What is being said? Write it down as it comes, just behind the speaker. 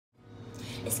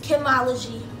It's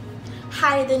Kimology.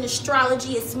 Higher than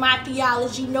astrology, it's my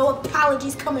theology. No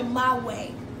apologies coming my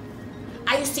way.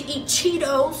 I used to eat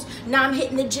Cheetos. Now I'm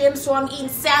hitting the gym, so I'm eating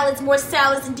salads, more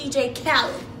salads than DJ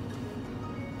Khaled.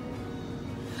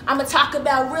 I'm going to talk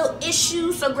about real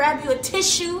issues, so grab you a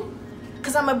tissue,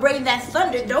 because I'm going to brave that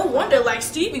thunder. Don't wonder like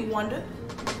Stevie Wonder.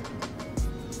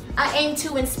 I aim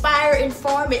to inspire,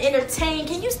 inform, and entertain.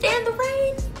 Can you stand the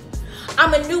rain?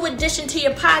 I'm a new addition to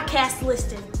your podcast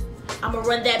listing. I'm going to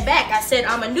run that back. I said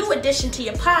I'm a new addition to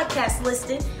your podcast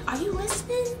listing. Are you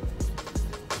listening?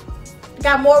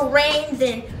 Got more rain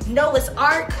than Noah's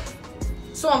Ark,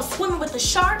 so I'm swimming with the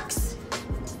sharks.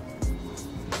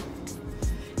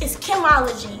 It's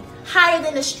Kimology. Higher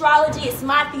than astrology, it's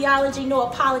my theology. No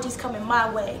apologies coming my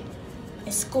way.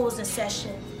 And school's in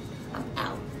session. I'm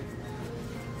out.